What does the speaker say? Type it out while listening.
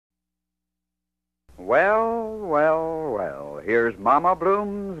Well, well, well. Here's Mama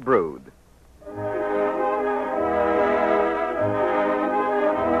Bloom's brood.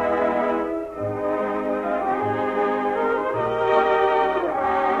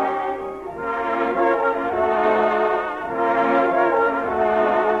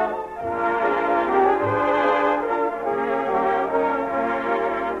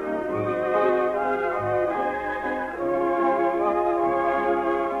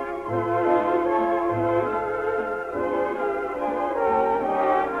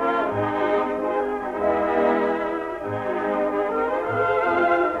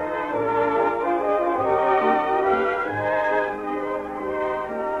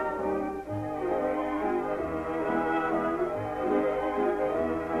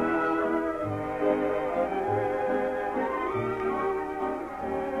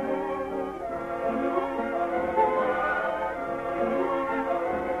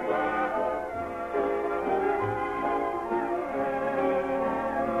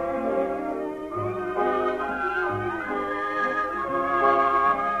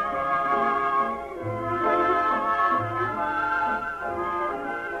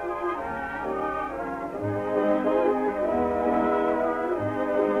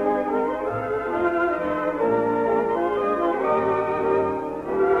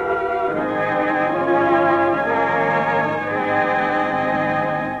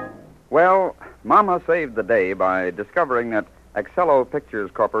 Well, Mama saved the day by discovering that Excello Pictures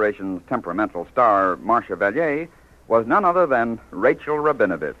Corporation's temperamental star, Marcia Vallier, was none other than Rachel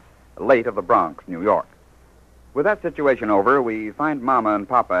Rabinovitz, late of the Bronx, New York. With that situation over, we find Mama and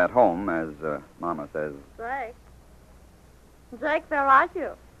Papa at home, as Mama says. Jake. Jake, where are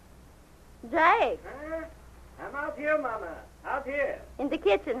you? Jake. I'm out here, Mama. Out here. In the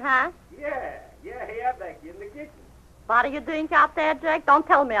kitchen, huh? Yeah, here back in the kitchen. What are you doing out there, Jake? Don't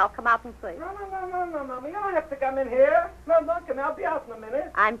tell me. I'll come out and see. No, Mama. You don't have to come in here. No, don't come. I'll be out in a minute.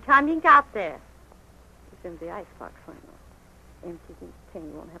 I'm coming out there. It's in the icebox right now. Empty thing.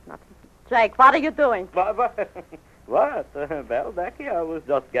 You won't have nothing. Jake, what are you doing? What? Well, Becky, I was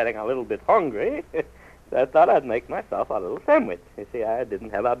just getting a little bit hungry. So I thought I'd make myself a little sandwich. You see, I didn't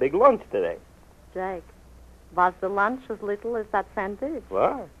have a big lunch today. Jake, was the lunch as little as that sandwich?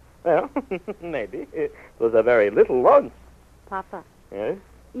 What? Well, maybe. It was a very little lunch. Papa. Yes?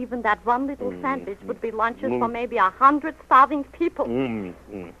 Even that one little sandwich would be lunches for maybe 100 starving people.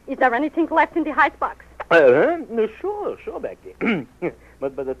 Is there anything left in the icebox? No, sure, Becky.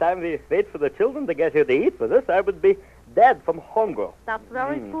 But by the time we wait for the children to get here to eat with us, I would be dead from hunger. That's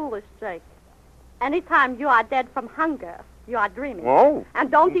very foolish, Jake. Anytime you are dead from hunger, you are dreaming. Oh. And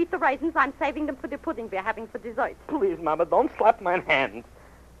don't eat the raisins. I'm saving them for the pudding we're having for dessert. Please, Mama, don't slap my hand.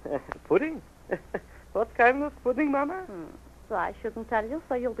 Pudding? What kind of pudding, Mama? So I shouldn't tell you,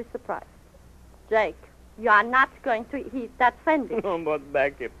 so you'll be surprised. Jake, you are not going to eat that sandwich. Oh, but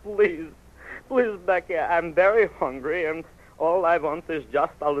Becky, please. Please, Becky, I'm very hungry, and all I want is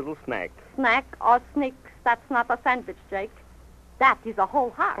just a little snack. Snack or snicks, that's not a sandwich, Jake. That is a whole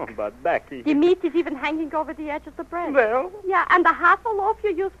heart. Oh, but Becky... The meat is even hanging over the edge of the bread. Well? Yeah, and the half a loaf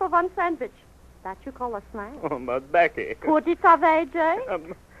you use for one sandwich. That you call a snack? Oh, but Becky... Put it away,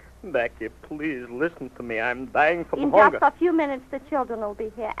 Jake. Becky, please listen to me. I'm dying from In hunger. just a few minutes, the children will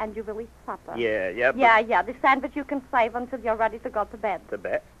be here, and you will eat supper. Yeah. Yeah. The sandwich you can save until you're ready to go to bed. To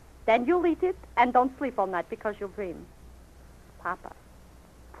bed? Then you'll eat it, and don't sleep all night because you'll dream. Papa,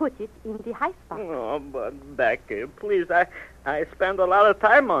 put it in the icebox. Oh, but Becky, please, I spend a lot of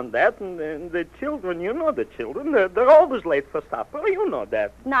time on that, and the children, you know the children, they're always late for supper. You know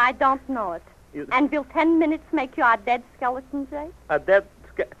that. No, I don't know it. And will 10 minutes make you a dead skeleton, Jake? A dead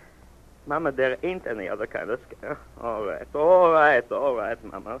skeleton? Mama, there ain't any other kind of skeleton. All right,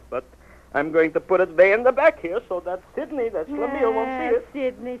 Mama, but I'm going to put it way in the back here so that Sidney, that Schlemiel, won't see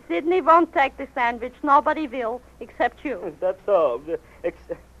it. Sidney won't take the sandwich. Nobody will, except you. That's all.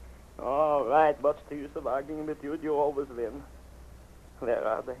 All right, what's the use of arguing with you? You always win. Where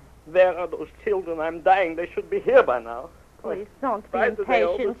are they? Where are those children? I'm dying. They should be here by now. Please don't be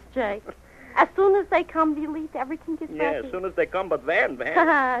impatient, Jake. As soon as they come, we'll eat. Everything is ready. Yeah, as soon as they come, but when?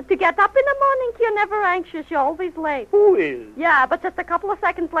 To get up in the morning, you're never anxious. You're always late. Who is? Yeah, but just a couple of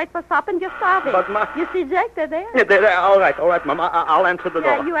seconds late for supper and you're starving. But You see, Jake, they're there. Yeah, they're there. All right, Mama. I'll answer the door.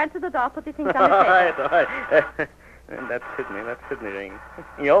 Yeah, you answer the door. Put the things on the table. All right. And that's Sidney ringing.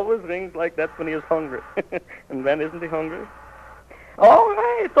 He always rings like that when he is hungry. And when isn't he hungry? All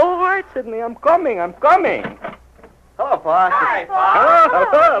right, Sidney. I'm coming. Hello, Pa. Hi, Pa.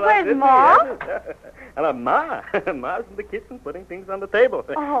 Hello. Where's Ma? Hello, Ma. Ma's in the kitchen putting things on the table.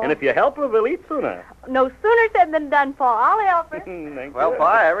 Oh. And if you help her, we'll eat sooner. No sooner said than done, Pa. I'll help her. Thank Well, you.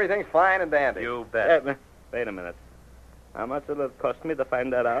 Pa, everything's fine and dandy. You bet. Wait a minute. How much will it cost me to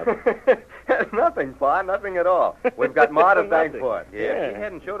find that out? Nothing, Pa, nothing at all. We've got Ma to thank Nothing. for it. Yeah, if she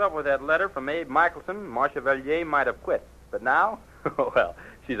hadn't showed up with that letter from Abe Michelson, Marcia Valier might have quit. But now, well,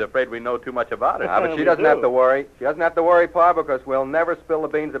 she's afraid we know too much about it. Ah, but she We doesn't do. have to worry. She doesn't have to worry, Pa, because we'll never spill the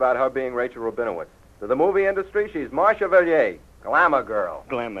beans about her being Rachel Rabinowitz. To the movie industry, she's Marcia Valier, glamour girl.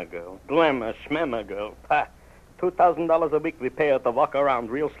 Glamour girl. Glamour, schmemmer girl. Ha! $2,000 a week we pay her to walk around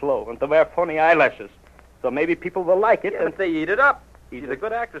real slow and to wear funny eyelashes. So maybe people will like it. Yeah, but they eat it up. She's a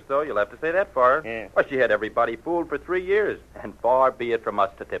good actress, though. You'll have to say that for her. Yeah. Well, she had everybody fooled for 3 years. And far be it from us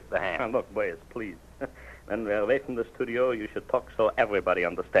to tip the hand. Look, boys, please. When we're away from the studio, you should talk so everybody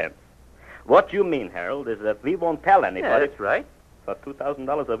understands. What you mean, Harold, is that we won't tell Yeah, anybody. that's right. For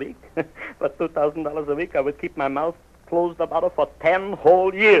 $2,000 a week? For $2,000 a week, I would keep my mouth closed about it for 10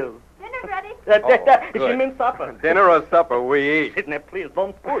 whole years. Dinner's ready. She good. means supper. Dinner or supper, we eat. Sidney, please,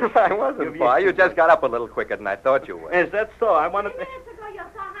 don't push. I wasn't, Pa. You just got up a little quicker than I thought you would. Is that so? I wanted 3 to... minutes ago, you're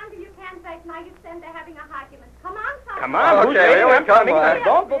so hungry you can't bake. Now you stand there having a argument. Come on, son. Come on, who's Okay, waiting? here we I'm come, coming.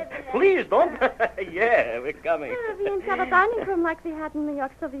 lad. Please, don't. Yeah, we're coming. We ain't got a dining room like we had in New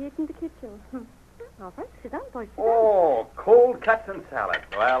York, so we eat in the kitchen. All right, sit down, boys. Sit down. Oh, cold cuts and salad.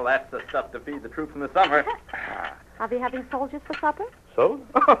 Well, that's the stuff to feed the troops in the summer. Are we having soldiers for supper? So?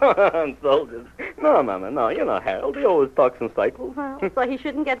 Soldiers. No, Mama, no. You know Harold. He always talks in cycles. Well, so he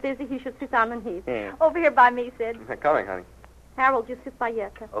shouldn't get dizzy. He should sit down and eat. Yeah. Over here by me, Sid. Coming, honey. Harold, you sit by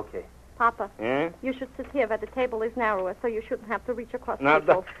Yetta. Okay. Papa, Yeah? you should sit here where the table is narrower, so you shouldn't have to reach across Now,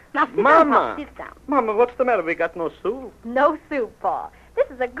 people. Now, sit down, Mama. Pop. Sit down. Mama, what's the matter? We got no soup. No soup, Pa. This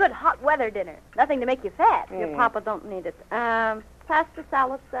is a good hot weather dinner. Nothing to make you fat. Your Papa don't need it. Pass the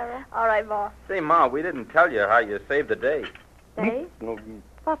salad, Sarah. All right, Ma. Say, Ma, we didn't tell you how you saved the day. Day? No.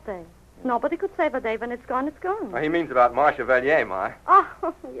 What day? Nobody could save a day. When it's gone, it's gone. He means about Marcia Valier, Ma.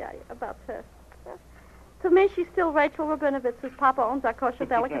 Oh, yeah, about her. To me, she's still Rachel Rabinowitz, whose Papa owns our kosher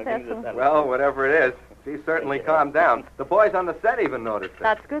delicatessen. Well, whatever it is, she's certainly calmed down. The boys on the set even noticed it.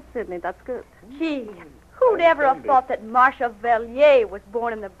 That's good, Sidney. That's good. Gee, who'd ever have thought that Marcia Valier was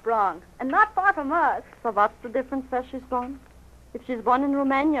born in the Bronx and not far from us? So what's the difference where she's born? If she's born in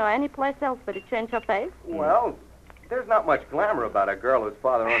Romania or any place else, would it change her face? Well, there's not much glamour about a girl whose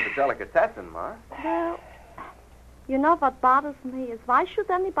father owns a delicatessen, Ma. Well, you know what bothers me is why should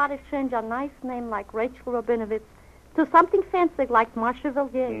anybody change a nice name like Rachel Rabinowitz to something fancy like Marcia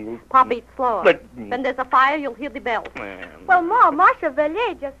Valier? Pop, eat slower. But- When there's a fire, you'll hear the bells. Well, Ma, Marcia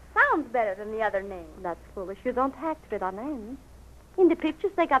Valier just sounds better than the other name. That's foolish. You don't act with our names. In the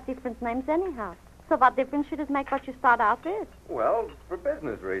pictures, they got different names anyhow. So what difference should it make what you start out with? Well, for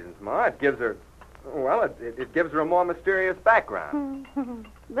business reasons, Ma. It gives her... Well, it gives her a more mysterious background.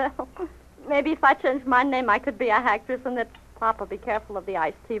 Well, maybe if I changed my name, I could be a actress, and that... Papa, be careful of the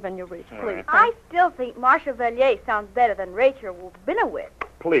iced tea when you reach, please. I still think Marcia Valier sounds better than Rachel Rabinowitz.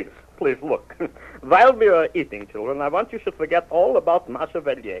 Please, look. While we are eating, children, I want you should forget all about Marcia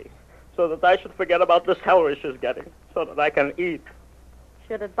Valier, so that I should forget about the salary she's getting, so that I can eat.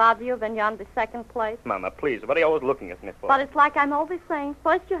 Should it bother you when you're on the second place? Mama, please, what are you always looking at me for? But it's like I'm always saying,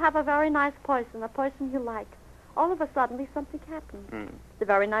 first you have a very nice person, a person you like. All of a sudden, something happens. The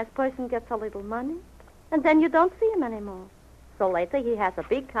very nice person gets a little money, and then you don't see him anymore. So later he has a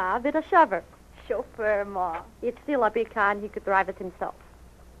big car with a chauffeur. Chauffeur, Ma. It's still a big car, and he could drive it himself.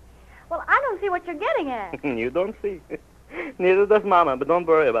 Well, I don't see what you're getting at. You don't see. Neither does Mama, but don't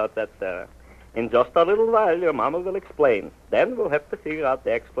worry about that, Sarah. In just a little while, your Mama will explain. Then we'll have to figure out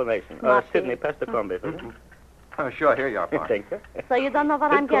the explanation. Marcy. Sidney, pass the crumb, please. Oh, sure, here you are, Pa. Thank you. So you don't know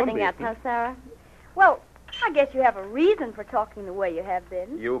what Good I'm getting combi. at, huh, Sarah? Well, I guess you have a reason for talking the way you have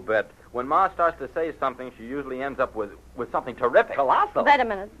been. You bet. When Ma starts to say something, she usually ends up with something terrific. Colossal. Wait a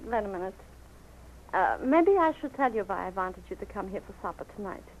minute. Maybe I should tell you why I wanted you to come here for supper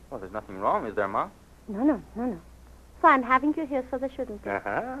tonight. Well, there's nothing wrong, is there, Ma? No. So I'm having you here so there shouldn't be.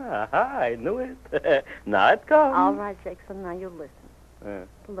 Aha, I knew it. Now it comes. All right, Jackson, now you listen.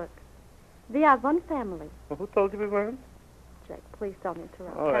 Look, we are one family. Who told you we weren't? Jake, please don't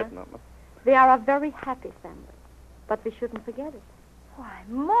interrupt. All right, huh? Mama. We are a very happy family, but we shouldn't forget it. Why,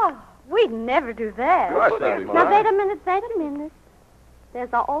 Ma, we'd never do that. Gosh, that'd be Now, fine. wait a minute. There's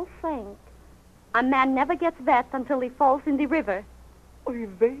an old saying. A man never gets wet until he falls in the river. Oh,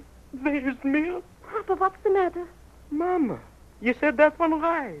 there's milk. Papa, what's the matter? Mama, you said that one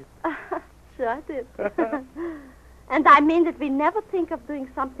right. Sure I did. And I mean that we never think of doing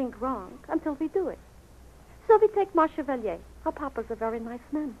something wrong until we do it. So we take Marche Chevalier. Her papa's a very nice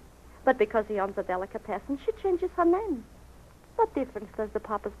man. But because he owns a delicatessen, she changes her name. What difference does the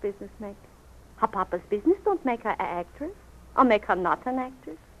papa's business make? Her papa's business don't make her an actress or make her not an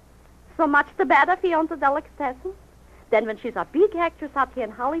actress. So much the better if he owns a delicatessen. Then when she's a big actress out here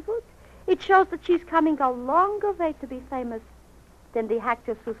in Hollywood, it shows that she's coming a longer way to be famous than the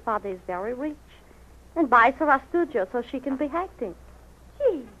actress whose father is very rich and buys her a studio so she can be acting.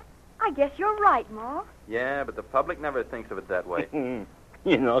 Gee, I guess you're right, Ma. Yeah, but the public never thinks of it that way.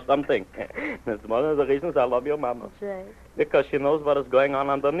 You know something? That's one of the reasons I love your Mama. Jake. Because she knows what is going on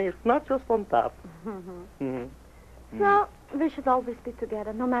underneath, not just on top. So, we should always be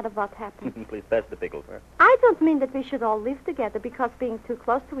together, no matter what happens. Please pass the pickles, sir. I don't mean that we should all live together because being too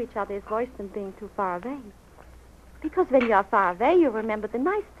close to each other is worse than being too far away. Because when you are far away, you remember the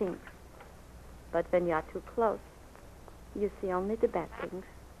nice things. But when you are too close, you see only the bad things.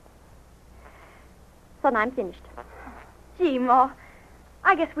 So now I'm finished. Gee, Ma,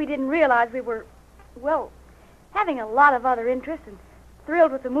 I guess we didn't realize we were, well, having a lot of other interests and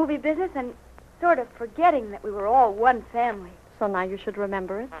thrilled with the movie business and sort of forgetting that we were all one family. So now you should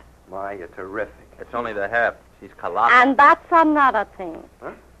remember it. My, you're terrific. It's only the half. She's colossal. And that's another thing.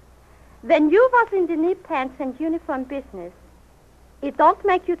 Huh? When you was in the knee pants and uniform business, it don't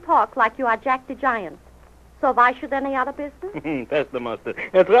make you talk like you are Jack the Giant. So why should any other business? Pass the mustard.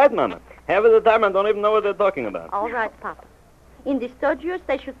 That's right, Mama. Half of the time I don't even know what they're talking about. All right, Papa. In the studios,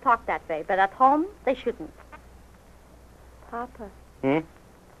 they should talk that way, but at home, they shouldn't. Papa.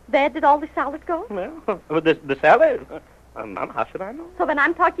 Where did all the salad go? Well, the salad? Mama, how should I know? So when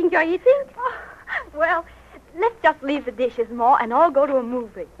I'm talking, you're eating? Well, let's just leave the dishes, Ma, and all go to a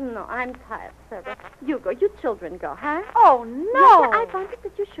movie. No, I'm tired, Sarah. You go. You children go, huh? Oh, no. Yes, I wanted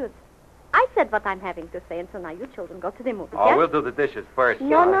that you should. I said what I'm having to say, and so now you children go to the movies, Oh, yes? we'll do the dishes first.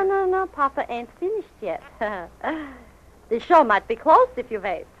 No. Papa ain't finished yet. The show might be closed if you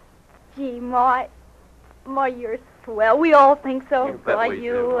wait. Gee, Ma, you're swell. We all think so. You bet So we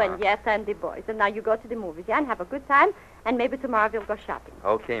you do, Ma. and yes, and the boys. And now you go to the movies, yeah, and have a good time, and maybe tomorrow we'll go shopping.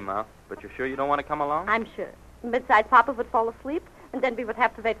 Okay, Ma. But you're sure you don't want to come along? I'm sure. Besides, Papa would fall asleep, and then we would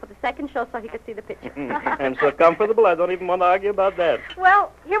have to wait for the second show so he could see the picture. I'm so comfortable, I don't even want to argue about that.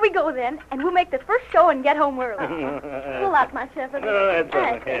 Well, here we go then, and we'll make the first show and get home early. Pull out my chef. No,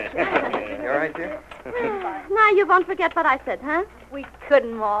 that's okay. You all right, dear? Now you won't forget what I said, huh? We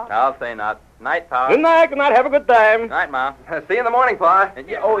couldn't, Ma. I'll say not. Night, Pa. Good night. Have a good time. Night, Ma. See you in the morning, Pa. And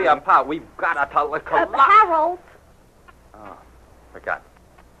yeah, Pa, we've got to tell the Harold. Oh, forgot.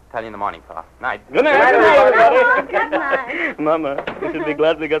 Tell you in the morning, Pa. Night. Good night, everybody. Good night. Mama, we should be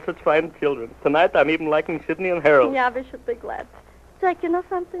glad we got such fine children. Tonight, I'm even liking Sidney and Harold. Yeah, we should be glad. Jack, you know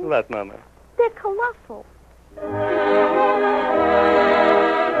something? What, Mama? They're colossal.